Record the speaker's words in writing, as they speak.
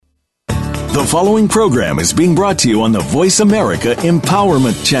The following program is being brought to you on the Voice America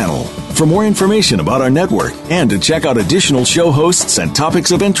Empowerment Channel. For more information about our network and to check out additional show hosts and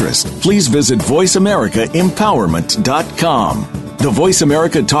topics of interest, please visit voiceamericaempowerment.com. The Voice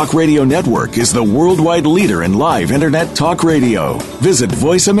America Talk Radio Network is the worldwide leader in live Internet talk radio. Visit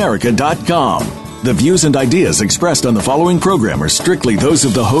voiceamerica.com. The views and ideas expressed on the following program are strictly those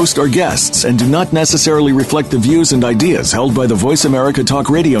of the host or guests and do not necessarily reflect the views and ideas held by the Voice America Talk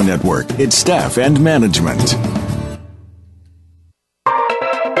Radio Network, its staff, and management.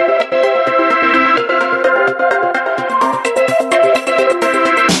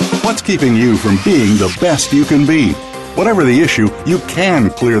 What's keeping you from being the best you can be? Whatever the issue, you can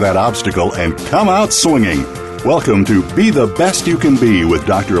clear that obstacle and come out swinging. Welcome to Be the Best You Can Be with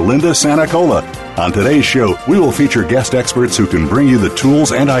Dr. Linda Sanicola. On today's show, we will feature guest experts who can bring you the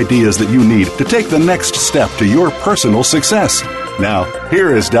tools and ideas that you need to take the next step to your personal success. Now,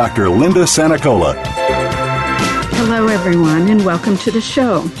 here is Dr. Linda Sanicola. Hello, everyone, and welcome to the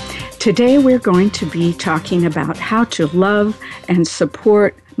show. Today, we're going to be talking about how to love and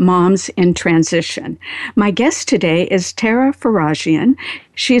support moms in transition. My guest today is Tara Farajian.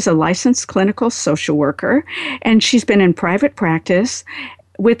 She's a licensed clinical social worker, and she's been in private practice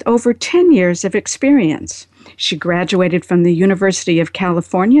with over 10 years of experience. She graduated from the University of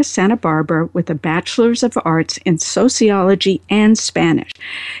California, Santa Barbara with a Bachelor's of Arts in Sociology and Spanish.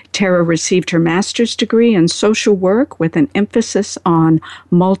 Tara received her master's degree in social work with an emphasis on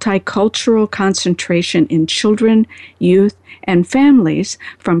multicultural concentration in children, youth, and families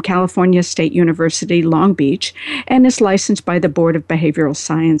from California State University, Long Beach, and is licensed by the Board of Behavioral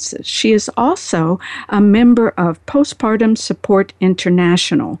Sciences. She is also a member of Postpartum Support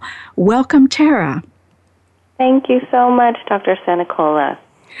International. Welcome, Tara. Thank you so much, Dr. Sanicola.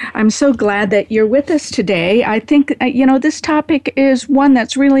 I'm so glad that you're with us today. I think, this topic is one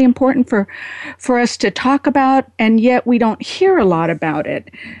that's really important for us to talk about, and yet we don't hear a lot about it.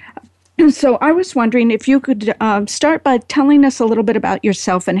 So I was wondering if you could start by telling us a little bit about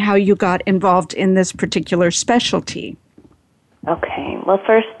yourself and how you got involved in this particular specialty. Okay. Well,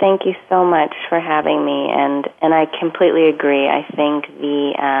 first, thank you so much for having me, and I completely agree. I think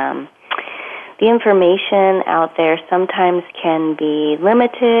the information out there sometimes can be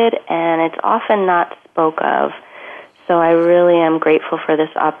limited, and it's often not spoke of. So I really am grateful for this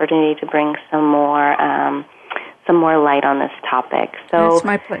opportunity to bring some more light on this topic. So it's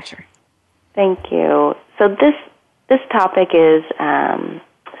my pleasure. Thank you. So this topic is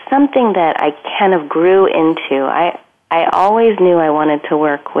something that I kind of grew into. I always knew I wanted to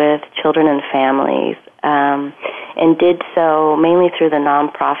work with children and families, and did so mainly through the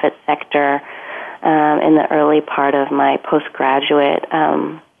nonprofit sector in the early part of my postgraduate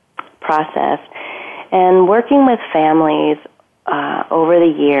process. And working with families over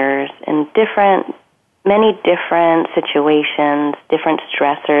the years in many different situations, different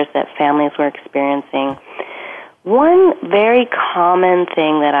stressors that families were experiencing. One very common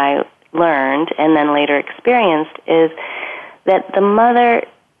thing that I learned and then later experienced is that the mother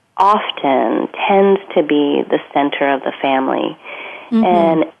often tends to be the center of the family. Mm-hmm.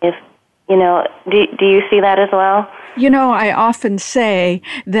 And if, do you see that as well? I often say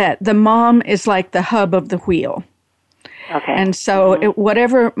that the mom is like the hub of the wheel. Okay. And so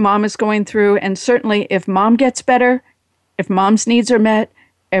whatever mom is going through, and certainly if mom gets better, if mom's needs are met,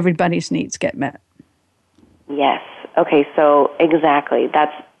 everybody's needs get met. Yes. Okay, so exactly.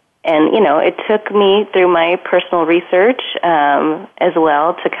 And it took me through my personal research as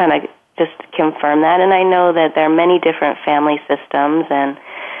well to kind of just confirm that. And I know that there are many different family systems, and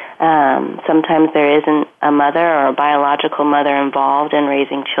sometimes there isn't a mother or a biological mother involved in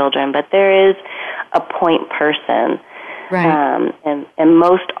raising children, but there is a point person. Right. And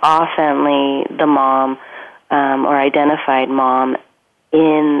most oftenly the mom or identified mom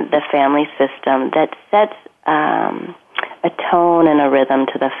in the family system that sets a tone and a rhythm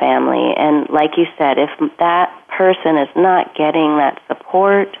to the family. And like you said, if that person is not getting that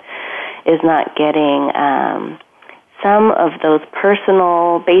support, is not getting some of those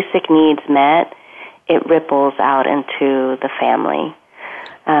personal basic needs met, it ripples out into the family.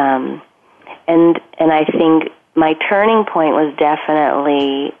 And I think my turning point was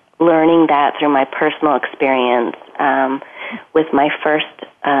definitely learning that through my personal experience with my first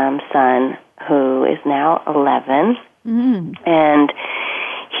son, who is now 11. Mm. And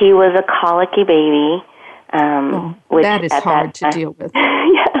he was a colicky baby. Which that is hard to deal with.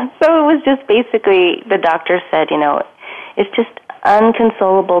 Yeah, so it was just basically, the doctor said, it's just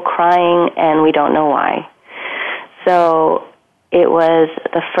unconsolable crying, and we don't know why. So it was,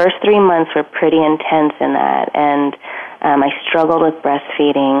 the first 3 months were pretty intense in that, and I struggled with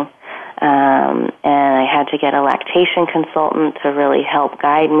breastfeeding. And I had to get a lactation consultant to really help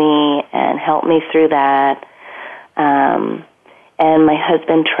guide me and help me through that. And my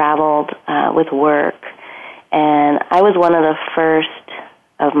husband traveled with work, and I was one of the first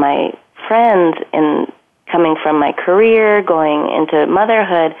of my friends in coming from my career, going into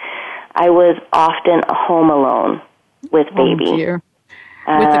motherhood. I was often home alone with baby. Oh, dear.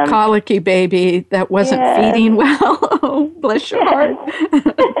 With a colicky baby that wasn't feeding well. Oh, bless your heart.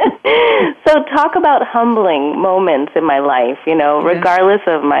 So talk about humbling moments in my life, regardless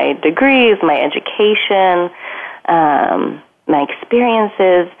of my degrees, my education, my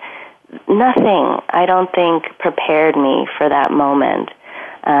experiences. Nothing, I don't think, prepared me for that moment.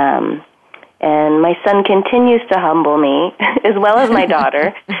 And my son continues to humble me, as well as my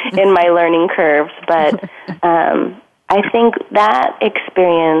daughter, in my learning curves. But I think that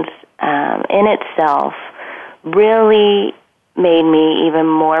experience in itself really made me even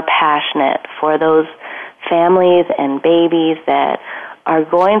more passionate for those families and babies that are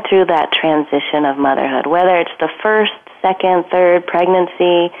going through that transition of motherhood, whether it's the first, second, third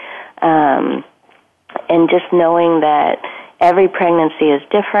pregnancy, and just knowing that every pregnancy is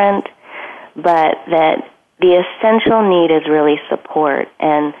different, but that the essential need is really support.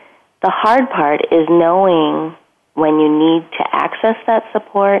 And the hard part is knowing when you need to access that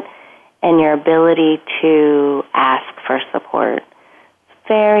support and your ability to ask for support.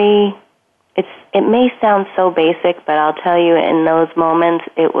 It may sound so basic, but I'll tell you, in those moments,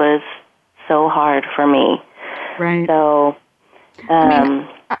 it was so hard for me. Right. So,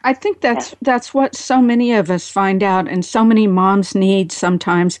 I think that's what so many of us find out, and so many moms need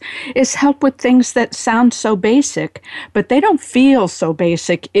sometimes, is help with things that sound so basic, but they don't feel so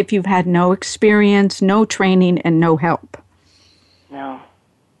basic if you've had no experience, no training, and no help.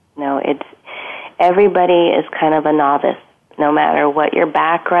 No, it's everybody is kind of a novice, no matter what your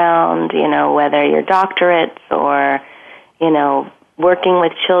background, whether you're doctorates or, working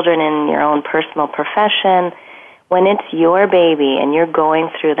with children in your own personal profession. When it's your baby and you're going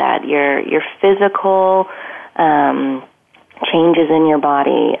through that, your physical changes in your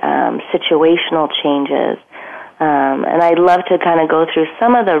body, situational changes, and I'd love to kind of go through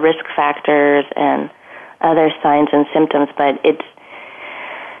some of the risk factors and other signs and symptoms, but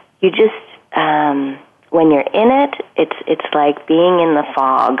when you're in it, it's like being in the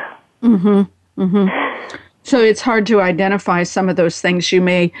fog. Mm-hmm. Mm-hmm. So it's hard to identify some of those things you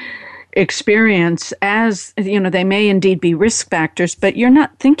may experience as, they may indeed be risk factors, but you're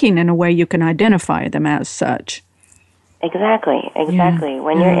not thinking in a way you can identify them as such. Exactly.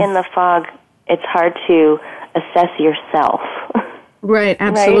 When you're in the fog, it's hard to assess yourself. Right,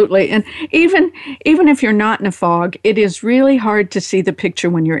 absolutely. Right? And even if you're not in a fog, it is really hard to see the picture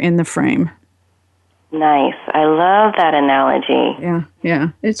when you're in the frame. Nice. I love that analogy.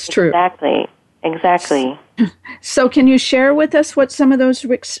 Yeah, it's true. Exactly. So can you share with us what some of those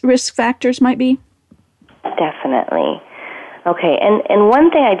risk factors might be? Definitely. Okay, and one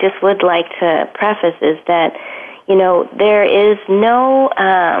thing I just would like to preface is that, there is no,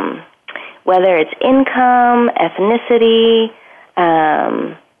 whether it's income, ethnicity,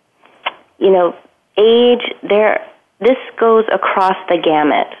 age, this goes across the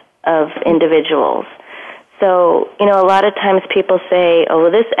gamut of individuals. So, a lot of times people say,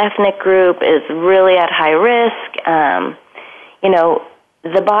 this ethnic group is really at high risk.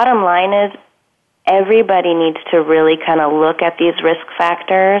 The bottom line is everybody needs to really kind of look at these risk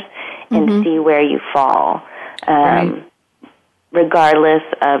factors and see where you fall, regardless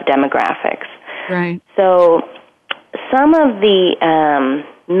of demographics. Right. So some of the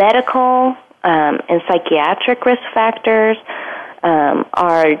medical and psychiatric risk factors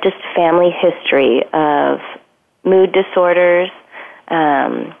are just family history of mood disorders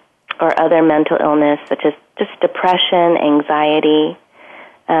or other mental illness, such as just depression, anxiety.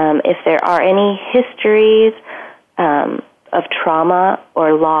 If there are any histories of trauma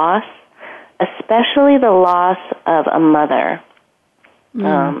or loss, especially the loss of a mother.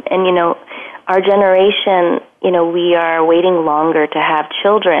 And, our generation, we are waiting longer to have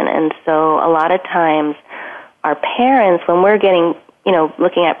children, and so a lot of times our parents, when we're getting,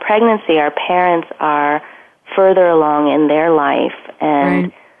 looking at pregnancy, our parents are further along in their life,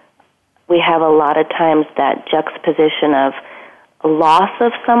 and we have a lot of times that juxtaposition of loss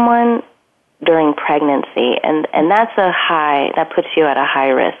of someone during pregnancy, and that puts you at a high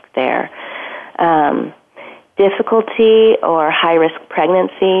risk there. Difficulty or high-risk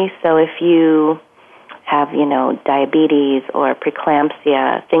pregnancy, so if you have, diabetes or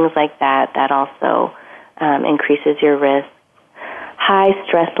preeclampsia, things like that, that also increases your risk. High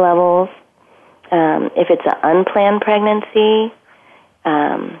stress levels, if it's an unplanned pregnancy,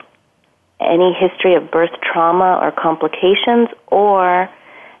 any history of birth trauma or complications, or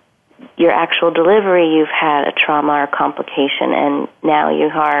your actual delivery, you've had a trauma or complication, and now you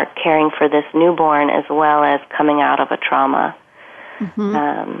are caring for this newborn as well as coming out of a trauma.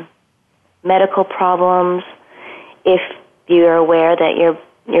 Medical problems, if you're aware that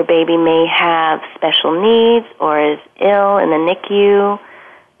your baby may have special needs or is ill in the NICU,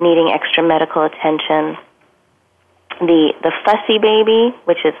 needing extra medical attention. The fussy baby,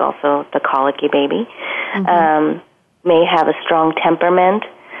 which is also the colicky baby, may have a strong temperament.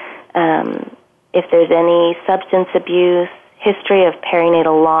 If there's any substance abuse, history of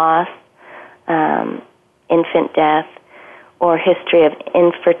perinatal loss, infant death, or history of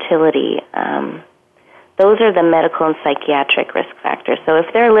infertility, those are the medical and psychiatric risk factors. So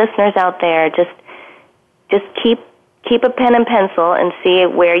if there are listeners out there, just keep a pen and pencil and see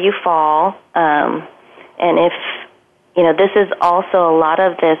where you fall. And if this is also a lot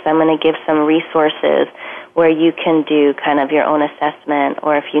of this, I'm going to give some resources where you can do kind of your own assessment,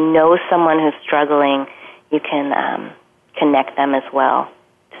 or if you know someone who's struggling, you can connect them as well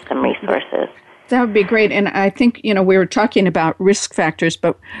to some resources. That would be great. And I think, we were talking about risk factors,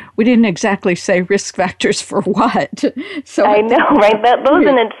 but we didn't exactly say risk factors for what. So I know, right? Those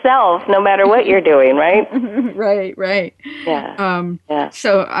in itself, no matter what you're doing, right? Right. Yeah.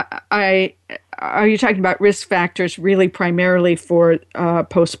 So are you talking about risk factors really primarily for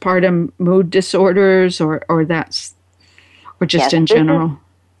postpartum mood disorders or just in general?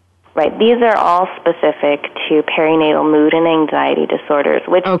 Right. These are all specific to perinatal mood and anxiety disorders,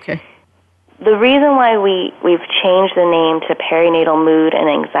 which the reason why we've changed the name to perinatal mood and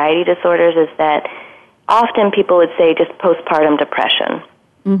anxiety disorders is that often people would say just postpartum depression.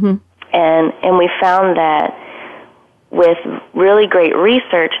 And we found that with really great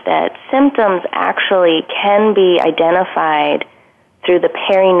research that symptoms actually can be identified through the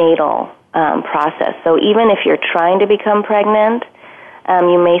perinatal process. So even if you're trying to become pregnant,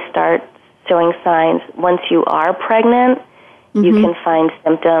 you may start showing signs. Once you are pregnant, you can find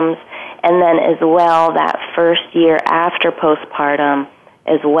symptoms. And then as well, that first year after postpartum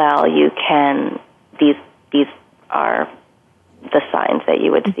as well, you can, these are the signs that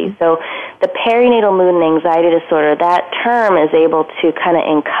you would see. So the perinatal mood and anxiety disorder, that term is able to kind of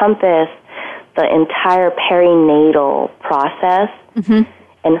encompass the entire perinatal process.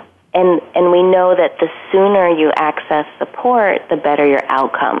 And we know that the sooner you access support, the better your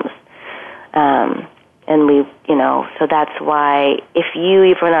outcomes. And so that's why if you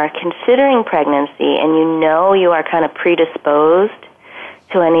even are considering pregnancy and you are kind of predisposed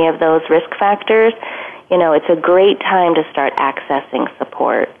to any of those risk factors, it's a great time to start accessing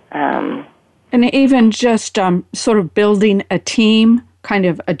support. And even just sort of building a team, kind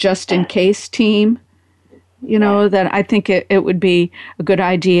of a just-in-case team, that I think it would be a good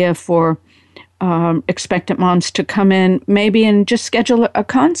idea for expectant moms to come in maybe and just schedule a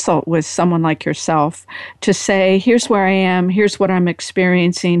consult with someone like yourself to say, here's where I am, here's what I'm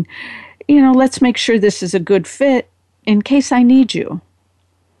experiencing. Let's make sure this is a good fit in case I need you.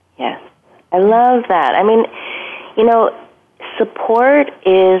 Yes, I love that. I mean, support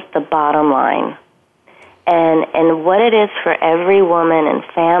is the bottom line. And what it is for every woman and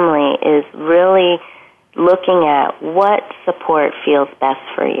family is really looking at what support feels best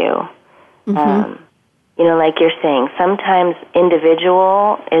for you. Like you're saying, sometimes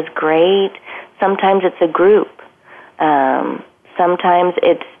individual is great. Sometimes it's a group. Sometimes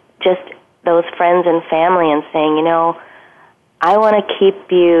it's just those friends and family and saying, I want to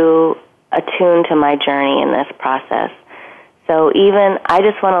keep you attuned to my journey in this process. So even, I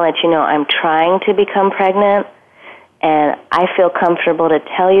just want to let you know I'm trying to become pregnant, and I feel comfortable to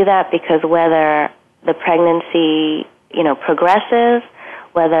tell you that because whether the pregnancy, progresses,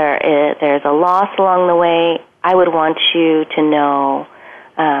 whether there's a loss along the way, I would want you to know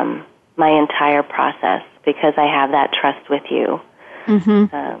my entire process because I have that trust with you.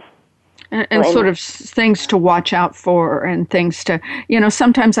 And sort of things to watch out for and things to,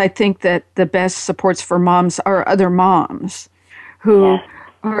 sometimes I think that the best supports for moms are other moms who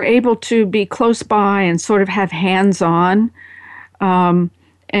are able to be close by and sort of have hands-on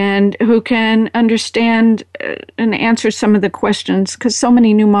and who can understand and answer some of the questions, because so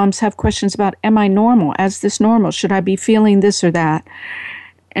many new moms have questions about, am I normal? Is this normal? Should I be feeling this or that?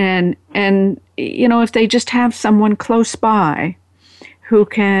 And if they just have someone close by who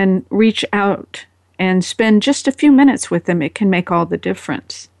can reach out and spend just a few minutes with them, it can make all the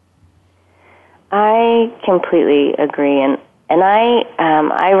difference. I completely agree. And I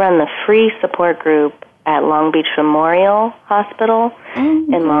run the free support group at Long Beach Memorial Hospital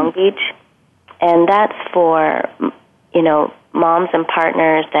in Long Beach. And that's for, moms and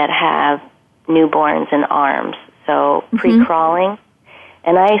partners that have newborns in arms, so pre-crawling.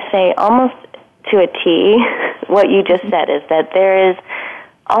 And I say almost to a T what you just said is that there's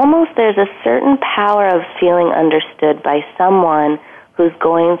a certain power of feeling understood by someone who's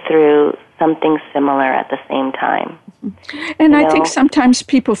going through something similar at the same time. And I think sometimes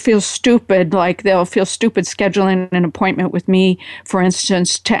people feel stupid, like they'll feel stupid scheduling an appointment with me, for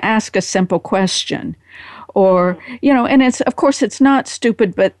instance, to ask a simple question. Or, and of course it's not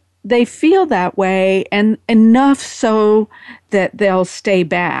stupid, but they feel that way, and enough so that they'll stay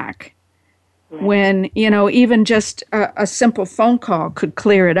back. When, even just a simple phone call could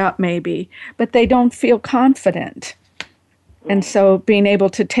clear it up maybe, but they don't feel confident. And so being able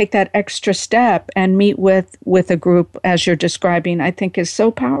to take that extra step and meet with a group, as you're describing, I think is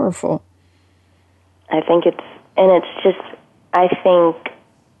so powerful. I think I think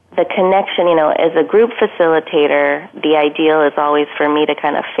the connection, as a group facilitator, the ideal is always for me to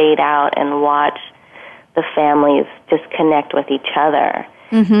kind of fade out and watch the families just connect with each other.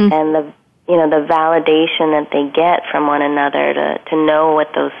 And the validation that they get from one another to know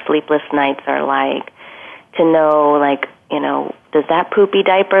what those sleepless nights are like, to know, does that poopy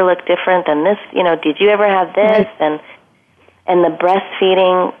diaper look different than this? Did you ever have this? Right. And the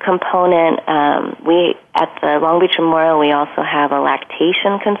breastfeeding component, we at the Long Beach Memorial, we also have a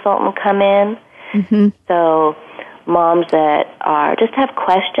lactation consultant come in. So moms that just have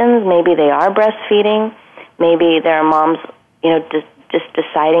questions, maybe they are breastfeeding, maybe there are moms, just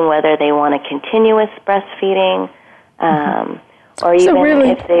deciding whether they want to continue with breastfeeding, or even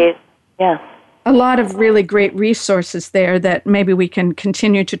if they, A lot of really great resources there that maybe we can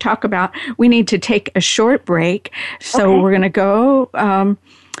continue to talk about. We need to take a short break, so we're going to go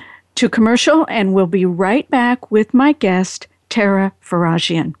to commercial, and we'll be right back with my guest, Tara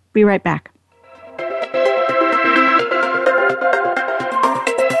Farajyan. Be right back.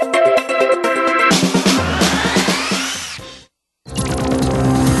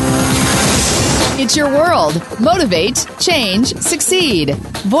 It's your world. Motivate, change, succeed.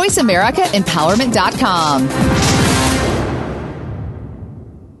 VoiceAmericaEmpowerment.com.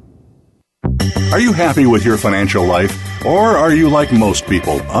 Are you happy with your financial life? Or are you like most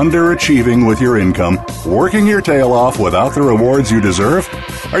people, underachieving with your income, working your tail off without the rewards you deserve?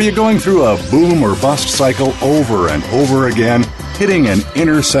 Are you going through a boom or bust cycle over and over again, hitting an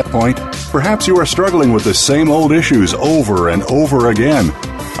inner set point? Perhaps you are struggling with the same old issues over and over again.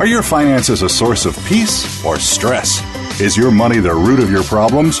 Are your finances a source of peace or stress? Is your money the root of your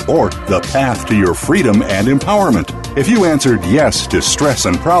problems or the path to your freedom and empowerment? If you answered yes to stress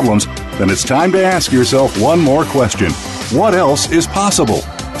and problems, then it's time to ask yourself one more question. What else is possible?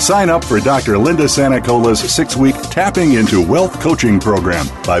 Sign up for Dr. Linda Sanacola's 6-week Tapping into Wealth coaching program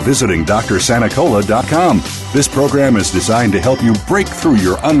by visiting drsanacola.com. This program is designed to help you break through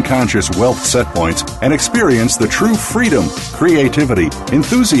your unconscious wealth set points and experience the true freedom, creativity,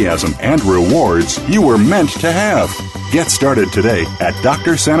 enthusiasm, and rewards you were meant to have. Get started today at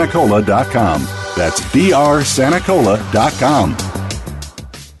drsanacola.com. That's drsanacola.com.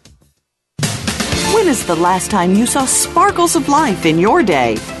 When is the last time you saw sparkles of life in your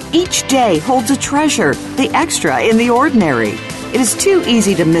day? Each day holds a treasure, the extra in the ordinary. It is too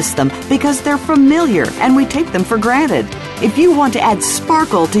easy to miss them because they're familiar and we take them for granted. If you want to add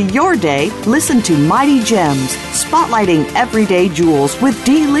sparkle to your day, listen to Mighty Gems, spotlighting everyday jewels with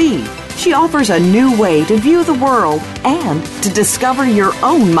Dee Lee. She offers a new way to view the world and to discover your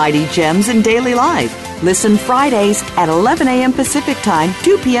own mighty gems in daily life. Listen Fridays at 11 a.m. Pacific Time,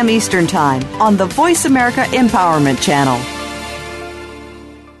 2 p.m. Eastern Time on the Voice America Empowerment Channel.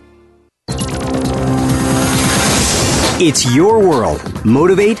 It's your world.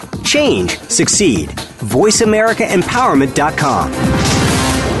 Motivate, change, succeed. VoiceAmericaEmpowerment.com.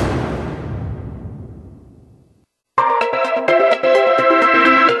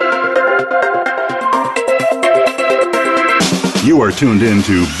 You are tuned in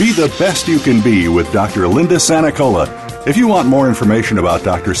to Be the Best You Can Be with Dr. Linda Sanacola. If you want more information about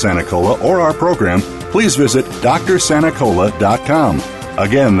Dr. Sanacola or our program, please visit drsanacola.com.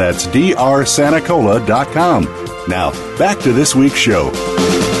 Again, that's drsanacola.com. Now, back to this week's show.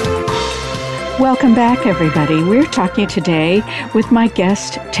 Welcome back, everybody. We're talking today with my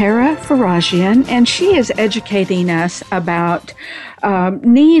guest, Tara Farajyan, and she is educating us about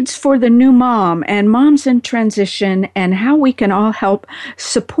needs for the new mom and moms in transition and how we can all help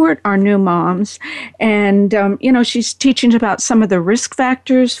support our new moms. And, she's teaching about some of the risk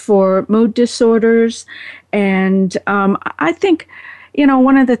factors for mood disorders. And I think,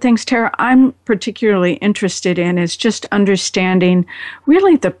 one of the things, Tara, I'm particularly interested in is just understanding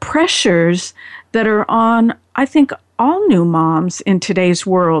really the pressures that are on, I think, all new moms in today's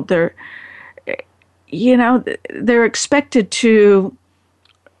world. they're expected to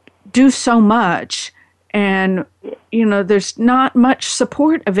do so much, and, there's not much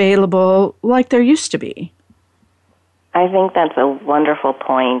support available like there used to be. I think that's a wonderful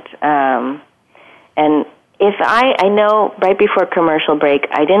point. And if I know right before commercial break,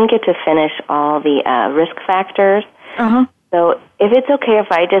 I didn't get to finish all the risk factors. Uh-huh. So if it's okay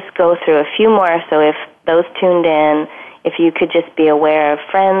if I just go through a few more, so if those tuned in, if you could just be aware of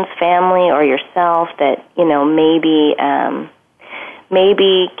friends, family, or yourself that,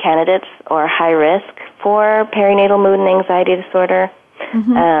 maybe candidates or high risk for perinatal mood and anxiety disorder.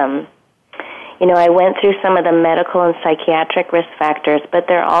 Mm-hmm. I went through some of the medical and psychiatric risk factors, but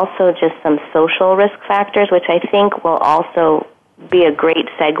there are also just some social risk factors, which I think will also be a great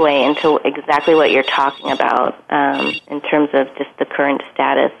segue into exactly what you're talking about in terms of just the current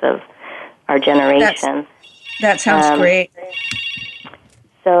status of our generation. That sounds great.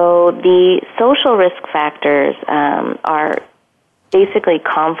 So the social risk factors are basically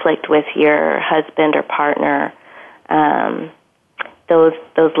conflict with your husband or partner, those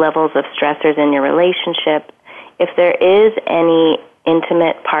levels of stressors in your relationship. If there is any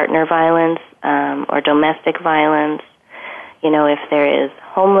intimate partner violence or domestic violence, if there is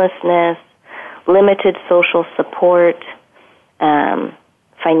homelessness, limited social support,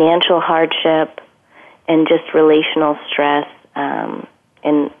 financial hardship, and just relational stress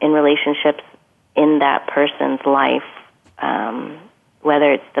in relationships in that person's life,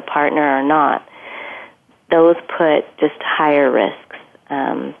 whether it's the partner or not, those put just higher risks.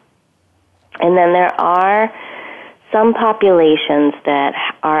 And then there are some populations that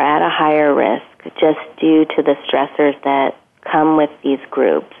are at a higher risk just due to the stressors that come with these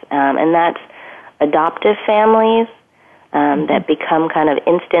groups. And that's adoptive families that become kind of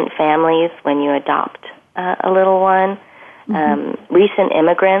instant families when you adopt a little one. Recent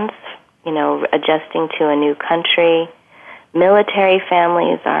immigrants, adjusting to a new country. Military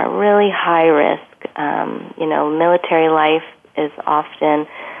families are really high risk. Military life is often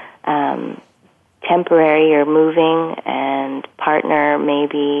temporary. You're moving and partner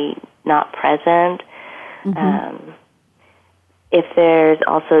maybe not present. If there's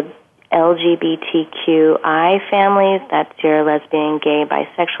also LGBTQI families, that's your lesbian, gay,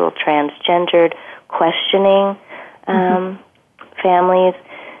 bisexual, transgendered, questioning families,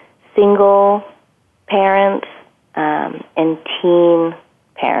 single parents, and teen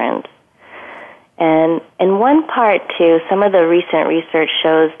parents. And one part, too, some of the recent research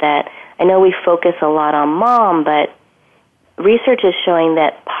shows that, I know we focus a lot on mom, but research is showing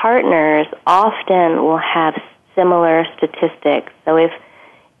that partners often will have similar statistics. So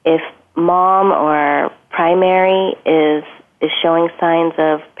if mom or primary is showing signs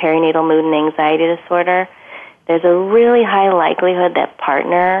of perinatal mood and anxiety disorder, there's a really high likelihood that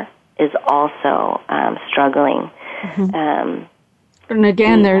partner is also struggling. And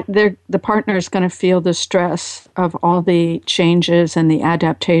again, the partner is going to feel the stress of all the changes and the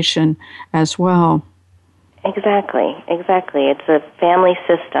adaptation as well. Exactly. It's a family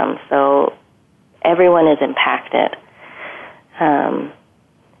system, so everyone is impacted.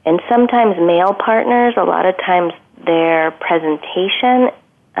 And sometimes male partners, a lot of times their presentation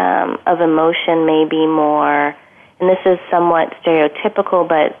of emotion may be more, and this is somewhat stereotypical,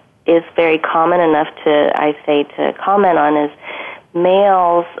 but is very common enough to comment on, is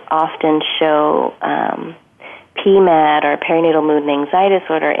males often show PMAD or perinatal mood and anxiety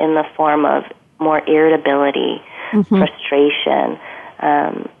disorder in the form of more irritability, frustration,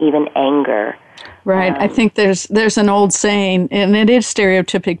 even anger. Right. I think there's an old saying, and it is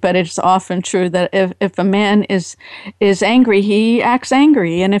stereotypic, but it's often true, that if a man is angry, he acts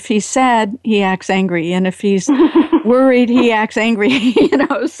angry, and if he's sad, he acts angry, and if he's worried, he acts angry.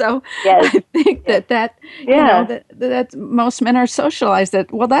 So yes. I think that most men are socialized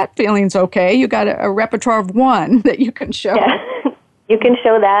that, well, that feeling's okay. You got a repertoire of one that you can show. Yeah. You can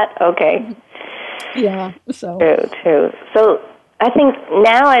show that. Okay. Yeah. So true. So I think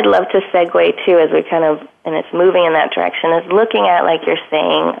now I'd love to segue too, as we kind of, and it's moving in that direction, is looking at, like you're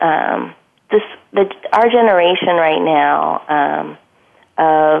saying, our generation right now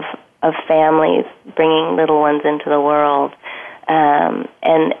of families bringing little ones into the world, and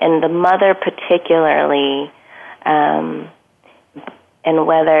the mother particularly, and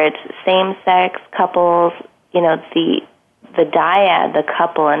whether it's same-sex couples, the dyad, the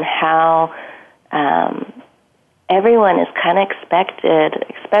couple, and how everyone is kind of expected,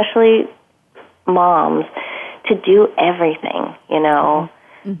 especially moms, to do everything,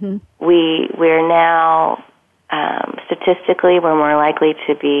 We're now, statistically, we're more likely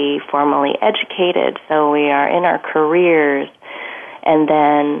to be formally educated, so we are in our careers, and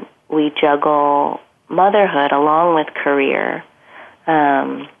then we juggle motherhood along with career.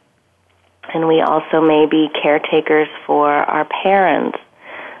 And we also may be caretakers for our parents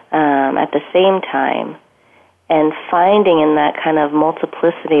at the same time. And finding in that kind of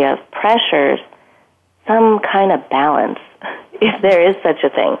multiplicity of pressures some kind of balance, if there is such a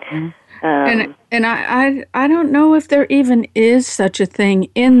thing. And I don't know if there even is such a thing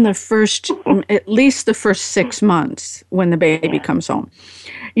in the first, at least the first 6 months when the baby comes home.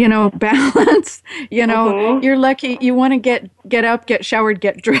 Balance, you're lucky. You want to get up, get showered,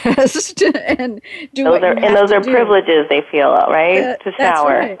 get dressed, and do what you have to do. And those are privileges they feel, right? To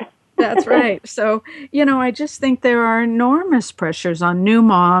shower. That's right. That's right. So, I just think there are enormous pressures on new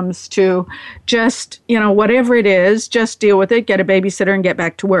moms to just, whatever it is, just deal with it, get a babysitter, and get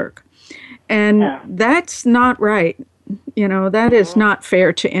back to work. And that's not right. That is not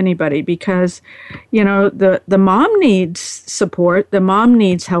fair to anybody because, the mom needs support. The mom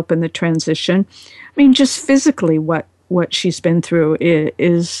needs help in the transition. I mean, just physically what she's been through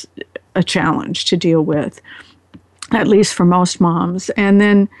is a challenge to deal with, at least for most moms. And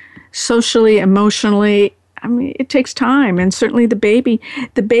then socially, emotionally, I mean, it takes time. And certainly the baby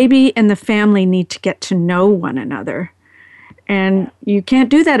and the family need to get to know one another. And you can't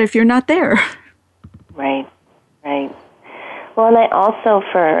do that if you're not there. Right. Well, and I also,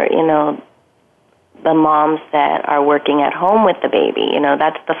 for, the moms that are working at home with the baby,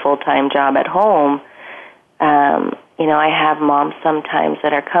 that's the full-time job at home. I have moms sometimes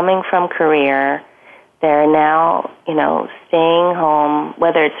that are coming from career. They're now, staying home,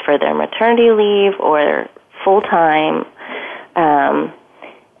 whether it's for their maternity leave or full-time,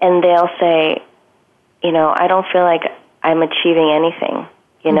 and they'll say, I don't feel like I'm achieving anything.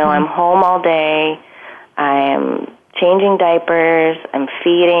 I'm home all day. I'm changing diapers. I'm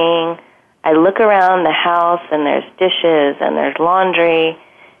feeding. I look around the house, and there's dishes, and there's laundry,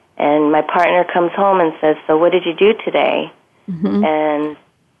 and my partner comes home and says, so what did you do today? Mm-hmm. And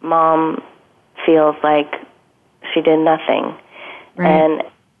Mom feels like she did nothing. Right.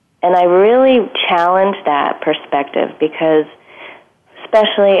 And I really challenge that perspective because,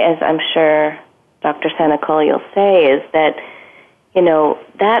 especially as I'm sure Dr. Sanacola you'll say, is that,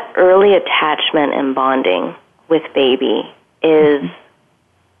 that early attachment and bonding with baby is,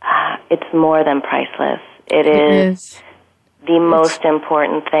 it's more than priceless. It is the most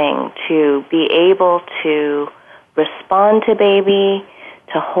important thing, to be able to respond to baby,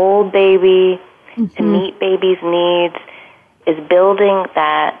 to hold baby, to meet baby's needs, is building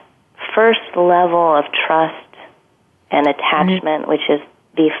that first level of trust and attachment, which is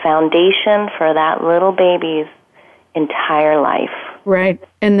the foundation for that little baby's entire life. Right.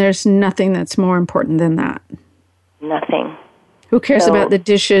 And there's nothing that's more important than that. Nothing. Who cares about the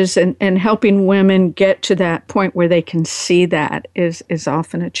dishes, and helping women get to that point where they can see that is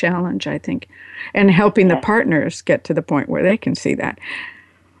often a challenge, I think. And helping the partners get to the point where they can see that,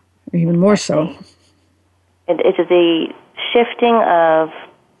 even more so. It is the shifting of,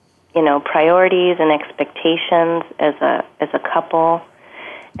 priorities and expectations as a couple,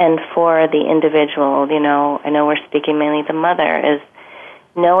 and for the individual, I know we're speaking mainly the mother, is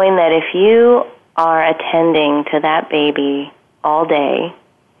knowing that if you are attending to that baby all day,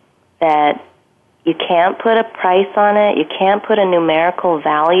 that you can't put a price on it, you can't put a numerical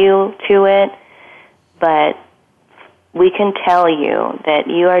value to it, but we can tell you that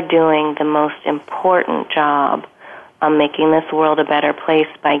you are doing the most important job on making this world a better place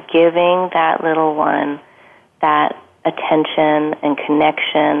by giving that little one that attention and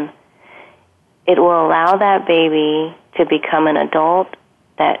connection. It will allow that baby to become an adult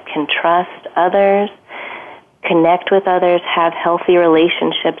that can trust others, connect with others, have healthy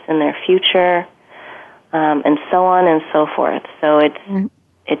relationships in their future, and so on and so forth. So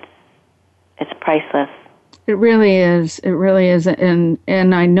it's priceless. It really is. It really is. And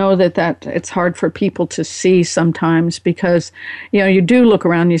I know that it's hard for people to see sometimes because, you do look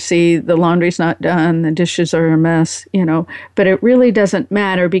around, you see the laundry's not done, the dishes are a mess, but it really doesn't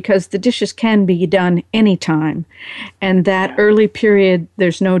matter because the dishes can be done anytime. And that early period,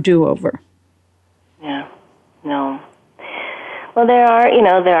 there's no do-over. Yeah, no. Well, there are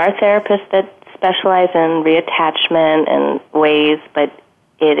therapists that specialize in reattachment and ways, but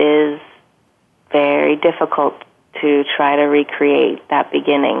it is very difficult to try to recreate that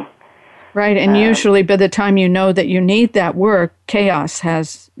beginning. Right, and usually by the time you know that you need that work, chaos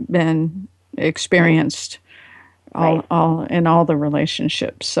has been experienced all in all the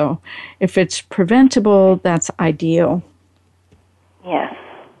relationships. So if it's preventable, that's ideal. Yes.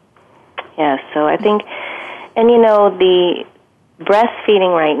 So I think, and the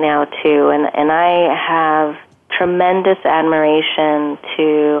breastfeeding right now too, and I have tremendous admiration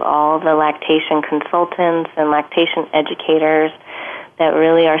to all the lactation consultants and lactation educators that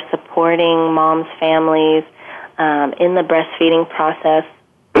really are supporting moms, families in the breastfeeding process.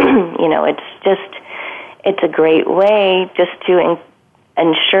 It's a great way just to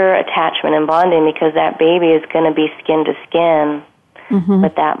ensure attachment and bonding, because that baby is going to be skin to skin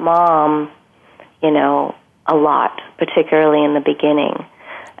with that mom, a lot, particularly in the beginning.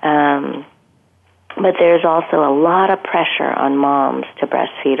 But there's also a lot of pressure on moms to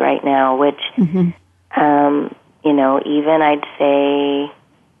breastfeed right now, which, even I'd say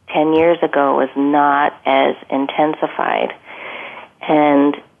 10 years ago was not as intensified.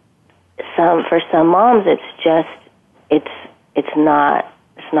 And for some moms, it's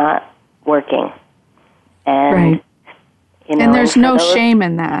not working. And, right. And there's no shame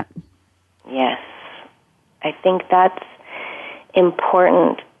in that. Yes. I think that's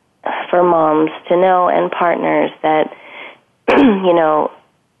important for moms to know, and partners, that,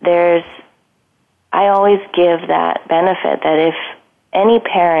 I always give that benefit that if any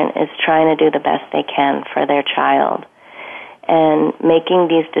parent is trying to do the best they can for their child, and making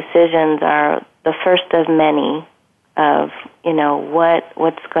these decisions are the first of many of,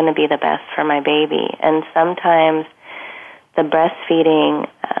 what's going to be the best for my baby. And sometimes the breastfeeding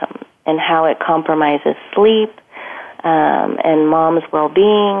and how it compromises sleep and mom's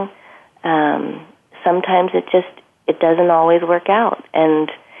well-being, sometimes it doesn't always work out.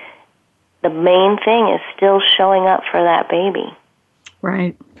 And the main thing is still showing up for that baby.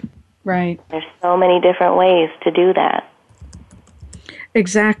 Right. There's so many different ways to do that.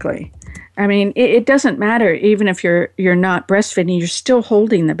 Exactly. I mean, it doesn't matter even if you're not breastfeeding, you're still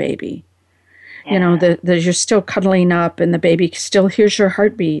holding the baby. Yeah. You're still cuddling up, and the baby still hears your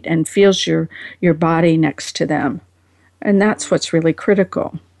heartbeat and feels your body next to them. And that's what's really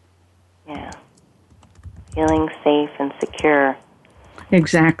critical. Yeah. Feeling safe and secure.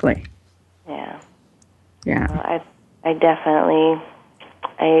 Exactly. Yeah. Yeah. Well, I definitely,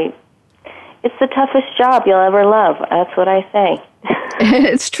 it's the toughest job you'll ever love. That's what I say.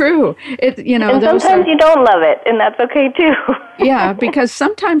 It's true. And sometimes you don't love it, and that's okay too. Yeah, because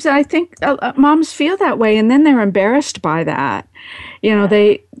sometimes I think moms feel that way, and then they're embarrassed by that.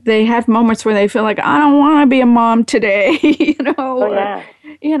 They have moments where they feel like, I don't want to be a mom today. Oh, yeah.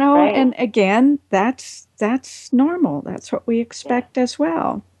 Right. And again, that's normal. That's what we expect as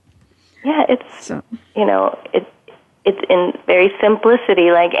well. Yeah, it's in very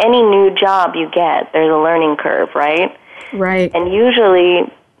simplicity. Like any new job you get, there's a learning curve, right? Right. And usually,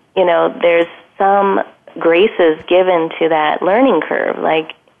 there's some graces given to that learning curve.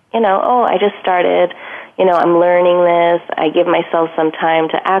 Like, I just started, I'm learning this. I give myself some time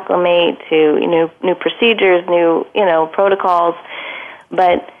to acclimate to, new procedures, new, protocols.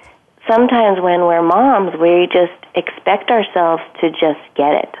 But sometimes when we're moms, we just expect ourselves to just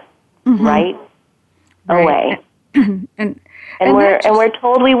get it right away. and we're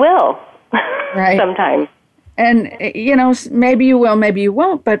told we will. Right. Sometimes. And, maybe you will, maybe you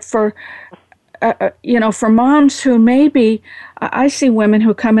won't. But for moms who maybe, I see women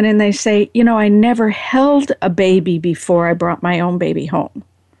who come in and they say, I never held a baby before I brought my own baby home.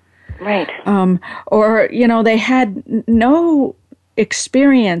 Right. Or, they had no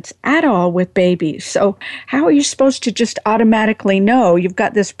experience at all with babies. So how are you supposed to just automatically know? You've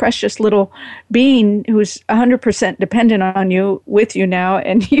got this precious little being who's 100% dependent on you, with you now,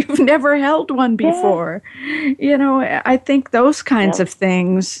 and you've never held one before. Yeah. I think those kinds of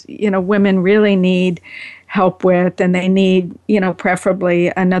things, women really need help with, and they need,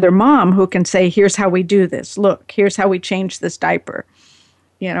 preferably another mom who can say, here's how we do this. Look, here's how we change this diaper,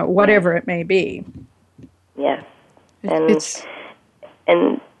 whatever it may be. Yes.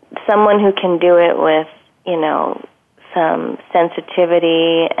 And someone who can do it with, some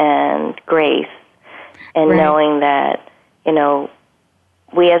sensitivity and grace, and knowing that,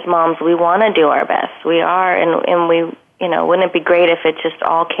 we as moms, we want to do our best. We are, and we, wouldn't it be great if it just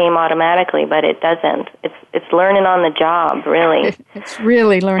all came automatically, but it doesn't. It's learning on the job, really. It's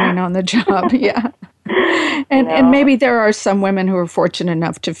really learning on the job, yeah. And maybe there are some women who are fortunate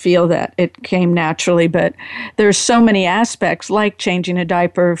enough to feel that it came naturally, but there's so many aspects like changing a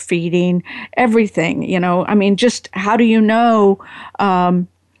diaper, feeding, everything, just how do you know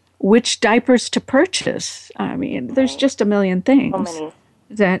which diapers to purchase? I mean, there's just a million things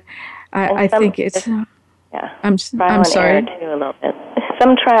that I think it's... Yeah, I'm sorry. Error too, a little bit.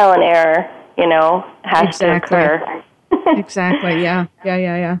 Some trial and error, has to occur. Exactly, yeah.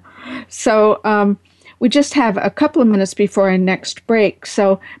 So we just have a couple of minutes before our next break,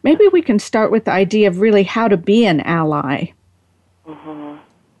 so maybe we can start with the idea of really how to be an ally. Mm-hmm.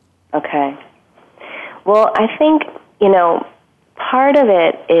 Okay. Well, I think, part of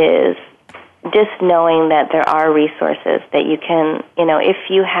it is just knowing that there are resources that you can, if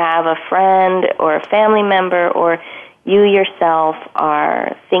you have a friend or a family member or you yourself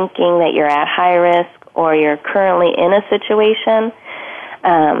are thinking that you're at high risk or you're currently in a situation,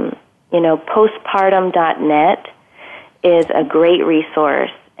 postpartum.net is a great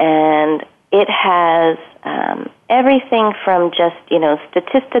resource, and it has everything from just,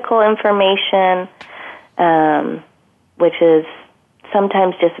 statistical information, which is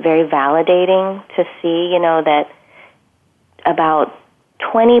sometimes just very validating to see, that about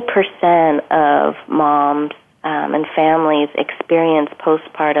 20% of moms and families experience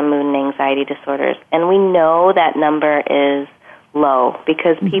postpartum mood and anxiety disorders. And we know that number is low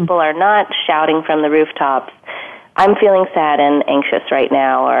because people are not shouting from the rooftops, I'm feeling sad and anxious right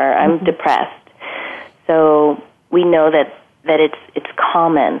now, or I'm depressed. So we know that it's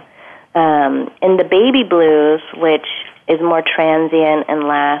common. In the baby blues, which is more transient and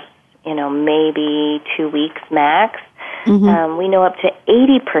lasts, maybe 2 weeks max, we know up to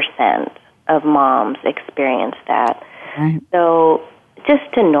 80% of moms experience that. Right. So just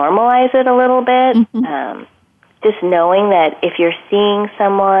to normalize it a little bit, just knowing that if you're seeing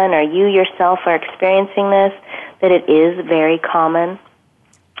someone or you yourself are experiencing this, that it is very common.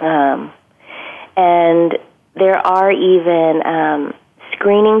 And there are even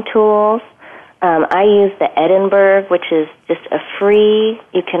screening tools. I use the Edinburgh, which is just a free,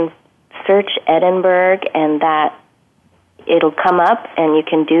 you can search Edinburgh and that it'll come up and you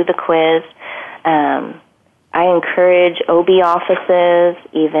can do the quiz. I encourage OB offices,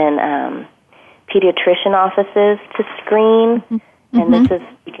 even pediatrician offices to screen. And this is,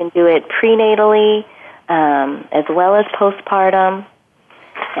 you can do it prenatally as well as postpartum.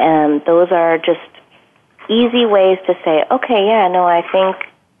 And those are just easy ways to say, okay, I think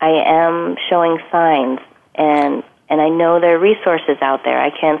I am showing signs, and I know there are resources out there.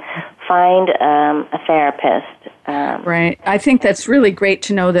 I can find a therapist. Right. I think that's really great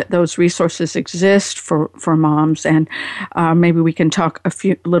to know that those resources exist for moms, and maybe we can talk a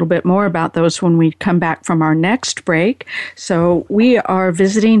little bit more about those when we come back from our next break. So we are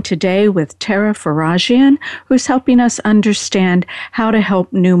visiting today with Tara Farajian, who's helping us understand how to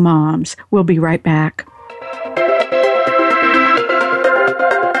help new moms. We'll be right back.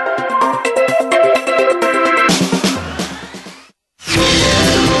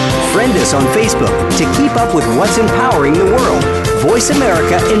 Friend us on Facebook to keep up with what's empowering the world. Voice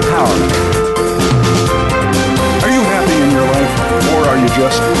America Empowerment. Are you happy in your life, or are you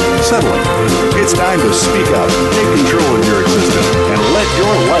just settling? It's time to speak out, take control of your existence, and let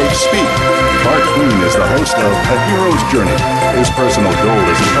your life speak. Bart Queen is the host of A Hero's Journey. His personal goal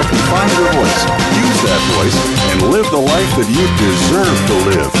is to help you find your voice, use that voice, and live the life that you deserve to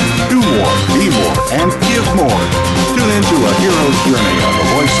live. Do more, be more, and give more. Tune into A Hero's Journey on the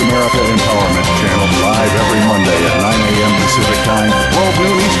Voice America Empowerment Channel, live every Monday at 9 a.m. Pacific Time, 12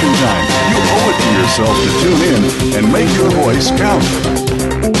 noon Eastern Time. You owe it to yourself to tune in and make your voice count.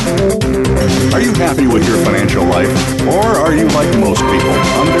 Are you happy with your financial life? Or are you like most people,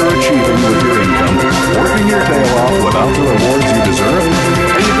 underachieving with your income, working your tail off without the rewards you deserve?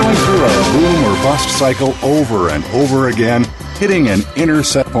 Are you going through a boom or bust cycle over and over again, hitting an inner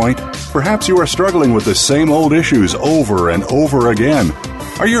set point? Perhaps you are struggling with the same old issues over and over again.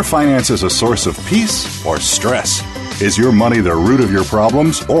 Are your finances a source of peace or stress? Is your money the root of your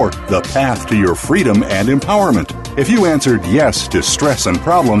problems or the path to your freedom and empowerment? If you answered yes to stress and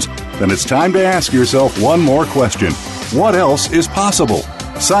problems, then it's time to ask yourself one more question. What else is possible?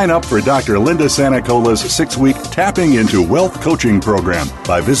 Sign up for Dr. Linda Sanacola's 6-week Tapping Into Wealth coaching program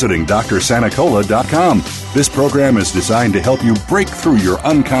by visiting drsanacola.com. This program is designed to help you break through your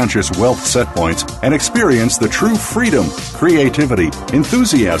unconscious wealth set points and experience the true freedom, creativity,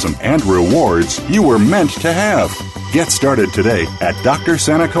 enthusiasm, and rewards you were meant to have. Get started today at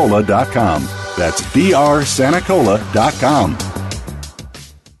drsanacola.com. That's drsanacola.com.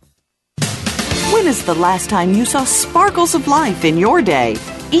 When is the last time you saw sparkles of life in your day?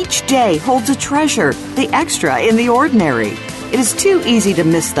 Each day holds a treasure, the extra in the ordinary. It is too easy to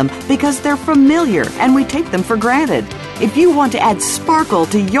miss them because they're familiar and we take them for granted. If you want to add sparkle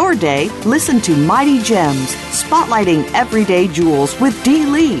to your day, listen to Mighty Gems, spotlighting everyday jewels with Dee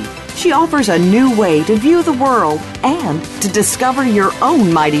Lee. She offers a new way to view the world and to discover your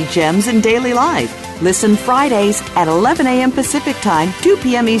own mighty gems in daily life. Listen Fridays at 11 a.m. Pacific Time, 2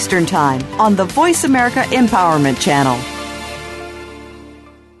 p.m. Eastern Time on the Voice America Empowerment Channel.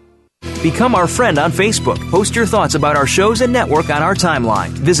 Become our friend on Facebook. Post your thoughts about our shows and network on our timeline.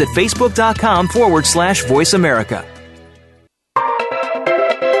 Visit Facebook.com/Voice America.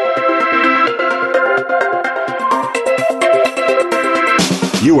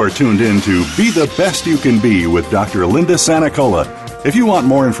 You are tuned in to Be the Best You Can Be with Dr. Linda Sanicola. If you want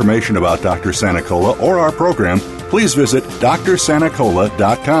more information about Dr. Sanicola or our program, please visit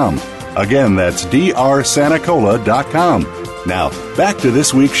drsanicola.com. Again, that's drsanicola.com. Now, back to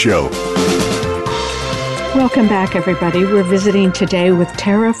this week's show. Welcome back, everybody. We're visiting today with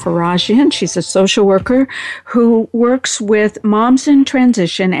Tara Farajian. She's a social worker who works with moms in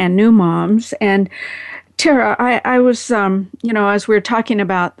transition and new moms. And Tara, I was, as we were talking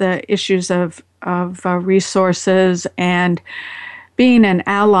about the issues of resources and being an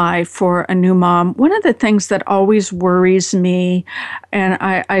ally for a new mom, one of the things that always worries me, and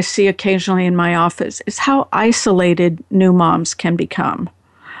I see occasionally in my office, is how isolated new moms can become.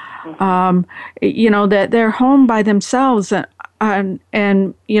 That they're home by themselves, and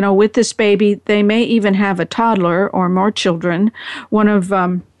with this baby, they may even have a toddler or more children. One of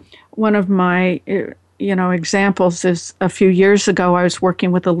my examples is a few years ago, I was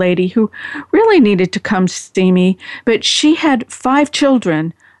working with a lady who really needed to come see me, but she had 5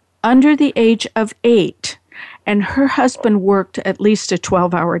 children under the age of 8, and her husband worked at least a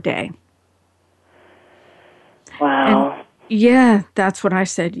 12-hour day. Wow. And yeah, that's what I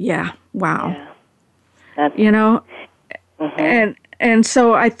said. Yeah, wow. Yeah. And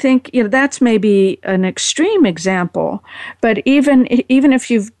so I think that's maybe an extreme example, but even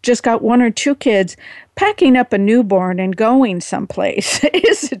if you've just got 1 or 2 kids, packing up a newborn and going someplace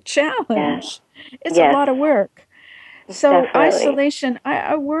is a challenge. It's a lot of work. So definitely. Isolation,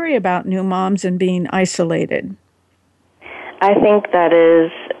 I worry about new moms and being isolated. I think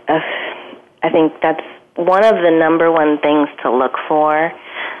that's one of the number one things to look for,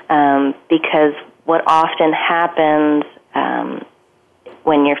 because what often happens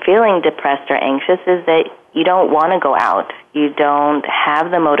when you're feeling depressed or anxious is that you don't want to go out. You don't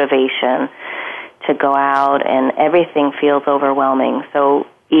have the motivation to go out, and everything feels overwhelming. So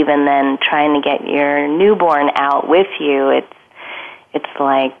even then, trying to get your newborn out with you, it's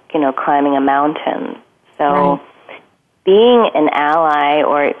like, climbing a mountain. So being an ally,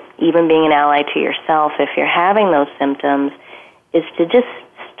 or even being an ally to yourself if you're having those symptoms, is to just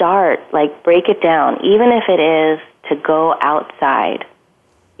start, break it down, even if it is to go outside,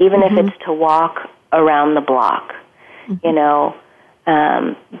 even if it's to walk around the block,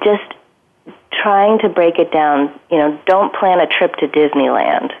 just trying to break it down. Don't plan a trip to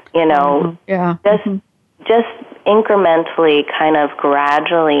Disneyland, just incrementally, kind of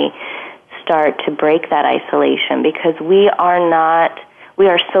gradually start to break that isolation, because we are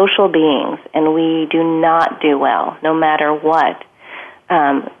social beings, and we do not do well, no matter what,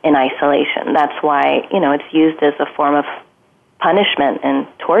 in isolation. That's why, it's used as a form of punishment and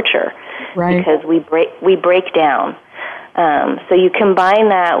torture, because we break down. So you combine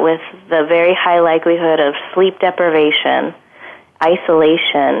that with the very high likelihood of sleep deprivation,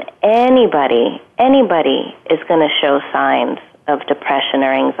 isolation. Anybody is going to show signs of depression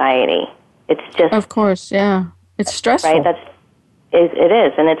or anxiety. It's just, of course, yeah, it's stressful, right? It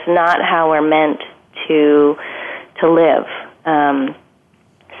is, and it's not how we're meant to live.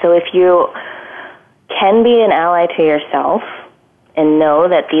 So if you can be an ally to yourself and know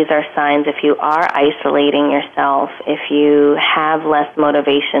that these are signs, if you are isolating yourself, if you have less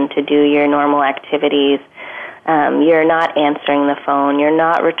motivation to do your normal activities, you're not answering the phone, you're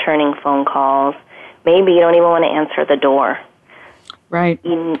not returning phone calls, maybe you don't even want to answer the door. Right.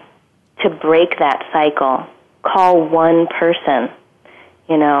 To break that cycle, call one person.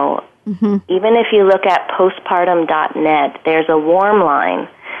 Even if you look at postpartum.net, there's a warm line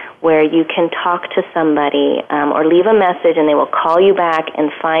where you can talk to somebody or leave a message, and they will call you back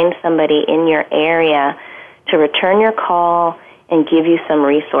and find somebody in your area to return your call and give you some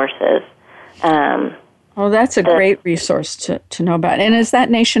resources. That's a great resource to know about. And is that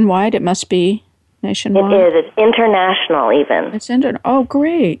nationwide? It must be nationwide? It is. It's international even. Oh,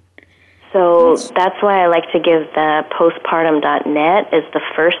 great. So that's why I like to give the postpartum.net as the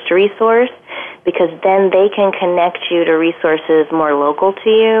first resource, because then they can connect you to resources more local to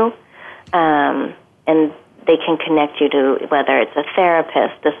you, and they can connect you to whether it's a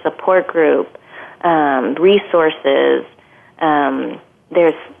therapist, a support group, resources.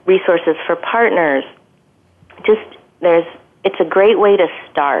 There's resources for partners. It's a great way to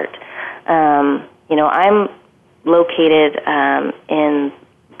start. I'm located in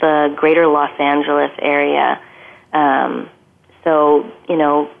the greater Los Angeles area. So,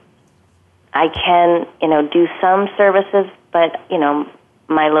 I can, do some services, but,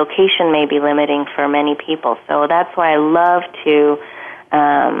 my location may be limiting for many people. So that's why I love to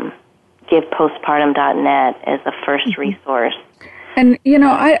give postpartum.net as a first resource. And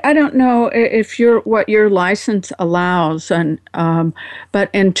I don't know if what your license allows, and but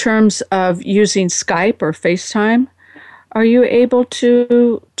in terms of using Skype or FaceTime, are you able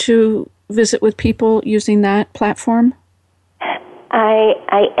to visit with people using that platform?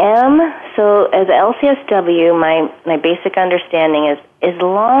 I am. So as a LCSW, my basic understanding is as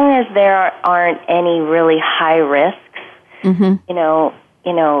long as there aren't any really high risks,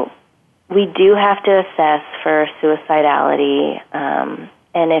 we do have to assess for suicidality.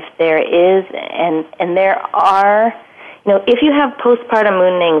 And if there is, and there are, if you have postpartum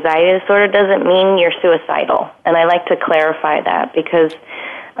mood and anxiety disorder, doesn't mean you're suicidal. And I like to clarify that because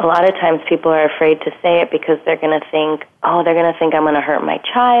a lot of times people are afraid to say it because they're going to think, I'm going to hurt my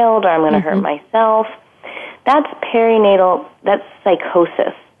child or I'm going to hurt myself. That's perinatal, that's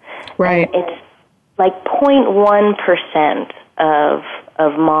psychosis. Right. And it's like 0.1% of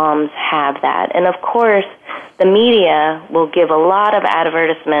moms have that. And of course, the media will give a lot of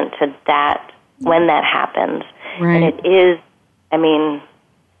advertisement to that when that happens. Right. And it is,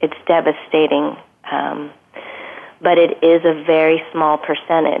 it's devastating. But it is a very small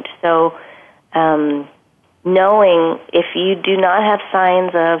percentage. So knowing if you do not have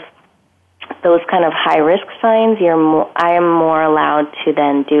signs of those kind of high-risk signs, I am more allowed to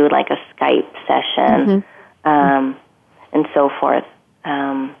then do like a Skype session and so forth.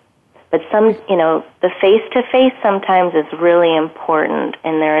 But the face-to-face sometimes is really important,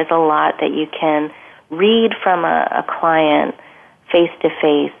 and there is a lot that you can read from a client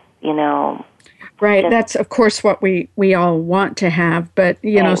face-to-face, Right. That's, of course, what we all want to have. But,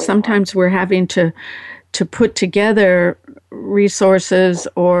 sometimes we're having to put together resources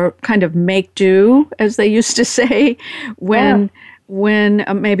or kind of make do, as they used to say, when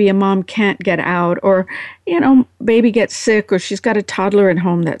maybe a mom can't get out or, baby gets sick or she's got a toddler at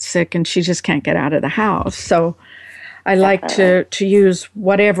home that's sick and she just can't get out of the house. So I like to use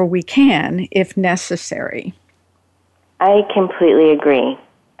whatever we can if necessary. I completely agree.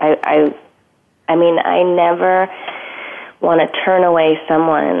 I never want to turn away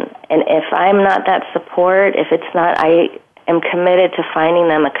someone. And if I'm not that support, if it's not, I am committed to finding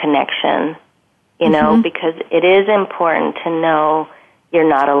them a connection, because it is important to know you're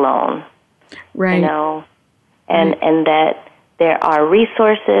not alone. Right. And that there are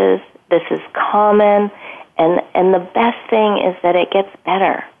resources, this is common, and the best thing is that it gets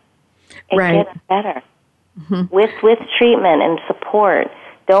better. It gets better. With treatment and support.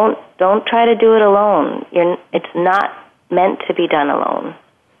 Don't try to do it alone. It's not meant to be done alone.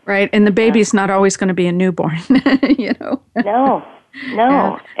 Right, and the baby's not always going to be a newborn, No.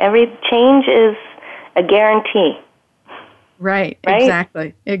 Yeah. Every change is a guarantee. Right,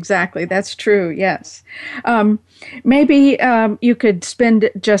 exactly. That's true, yes. Maybe you could spend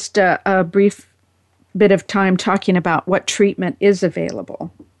just a brief bit of time talking about what treatment is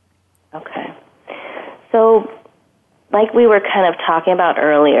available. Okay. So, like we were kind of talking about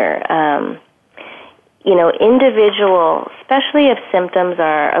earlier, individual, especially if symptoms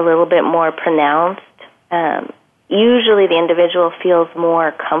are a little bit more pronounced, usually the individual feels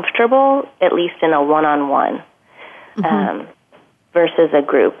more comfortable, at least in a one-on-one, versus a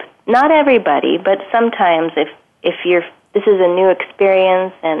group. Not everybody, but sometimes if this is a new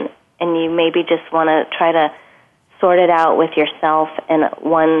experience and you maybe just want to try to sort it out with yourself and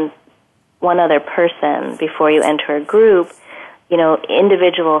one other person before you enter a group,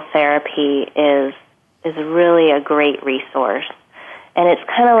 individual therapy is really a great resource. And it's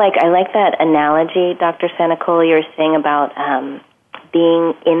kind of like, I like that analogy, Dr. Sanacola, you were saying about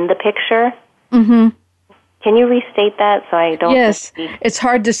being in the picture. Mm-hmm. Can you restate that so I don't... Yes, it's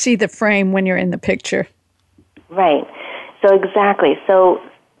hard to see the frame when you're in the picture. Right. So exactly. So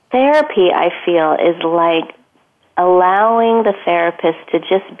therapy, I feel, is like allowing the therapist to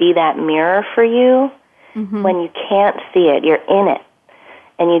just be that mirror for you when you can't see it. You're in it.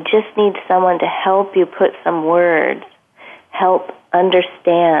 And you just need someone to help you put some words, help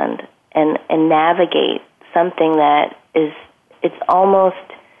understand and navigate something that it's almost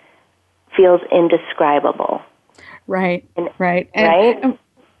feels indescribable. Right. And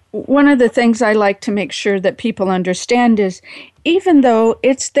one of the things I like to make sure that people understand is even though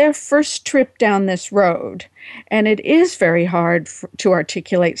it's their first trip down this road, and it is very hard to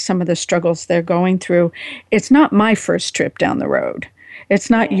articulate some of the struggles they're going through, it's not my first trip down the road. It's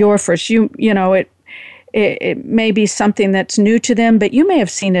not your first. It may be something that's new to them, but you may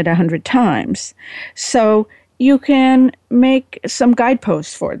have seen it 100 times. So you can make some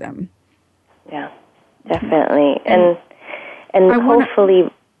guideposts for them. Yeah, definitely. And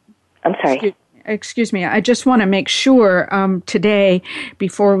hopefully... I'm sorry. Excuse me. I just want to make sure today,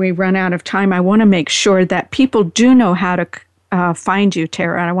 before we run out of time, I want to make sure that people do know how to find you,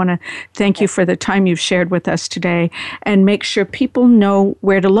 Tara. I want to thank you for the time you've shared with us today, and make sure people know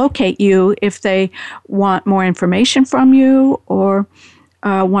where to locate you if they want more information from you or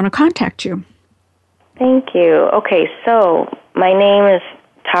want to contact you. Thank you. Okay, so my name is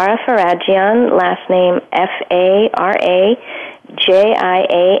Tara Farajian, last name Farajian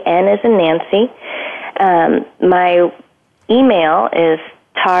as in Nancy. My email is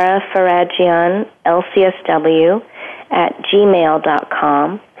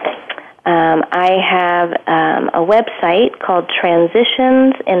tarafarajianlcsw@gmail.com. I have a website called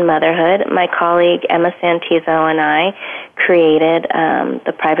Transitions in Motherhood. My colleague Emma Santizo and I created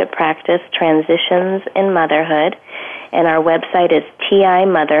the private practice Transitions in Motherhood, and our website is TI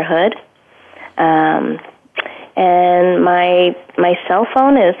Motherhood. And my cell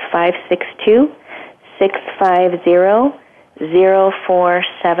phone is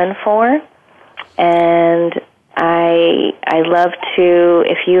 562-650-0474, and I love to,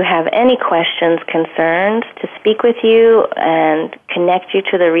 if you have any questions, concerns, to speak with you and connect you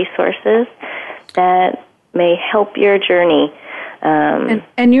to the resources that may help your journey.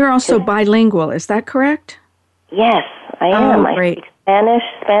 And you're also bilingual, is that correct? Yes, I am. Great. I speak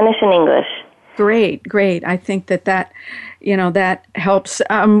Spanish and English. Great. I think that helps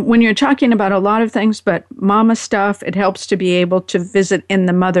when you're talking about a lot of things, but mama stuff, it helps to be able to visit in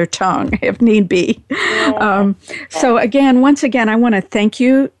the mother tongue if need be. Yeah. So once again, I want to thank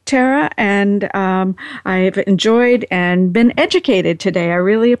you, Tara, and I've enjoyed and been educated today. I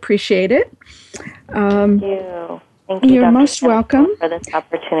really appreciate it. Thank you. Thank you, you're Dr. most welcome for this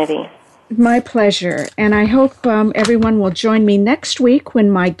opportunity. My pleasure. And I hope everyone will join me next week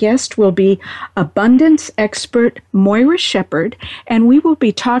when my guest will be abundance expert Moira Shepard, and we will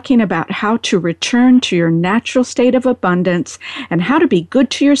be talking about how to return to your natural state of abundance and how to be good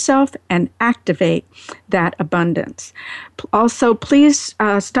to yourself and activate that abundance. Also, please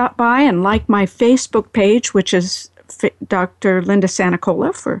stop by and like my Facebook page, which is Dr. Linda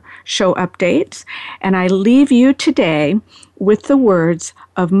Sanacola, for show updates. And I leave you today with the words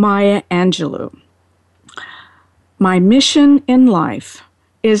of Maya Angelou. My mission in life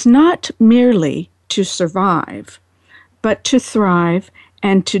is not merely to survive, but to thrive,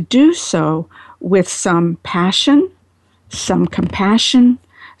 and to do so with some passion, some compassion,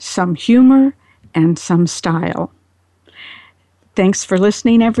 some humor, and some style. Thanks for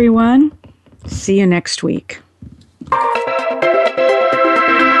listening, everyone. See you next week.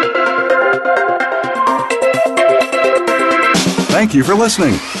 Thank you for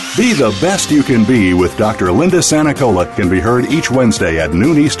listening. Be the Best You Can Be with Dr. Linda Sanacola can be heard each Wednesday at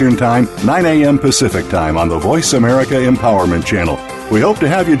noon Eastern Time, 9 a.m. Pacific Time on the Voice America Empowerment Channel. We hope to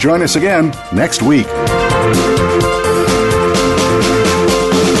have you join us again next week.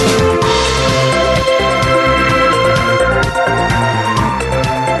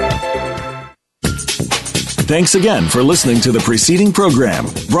 Thanks again for listening to the preceding program,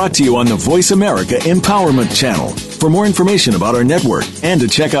 brought to you on the Voice America Empowerment Channel. For more information about our network and to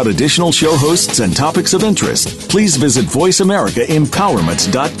check out additional show hosts and topics of interest, please visit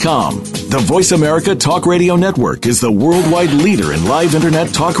voiceamericaempowerment.com. The Voice America Talk Radio Network is the worldwide leader in live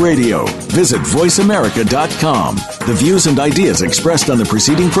Internet talk radio. Visit voiceamerica.com. The views and ideas expressed on the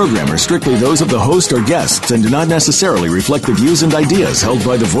preceding program are strictly those of the host or guests and do not necessarily reflect the views and ideas held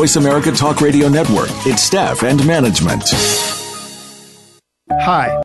by the Voice America Talk Radio Network, its staff, and management. Hi,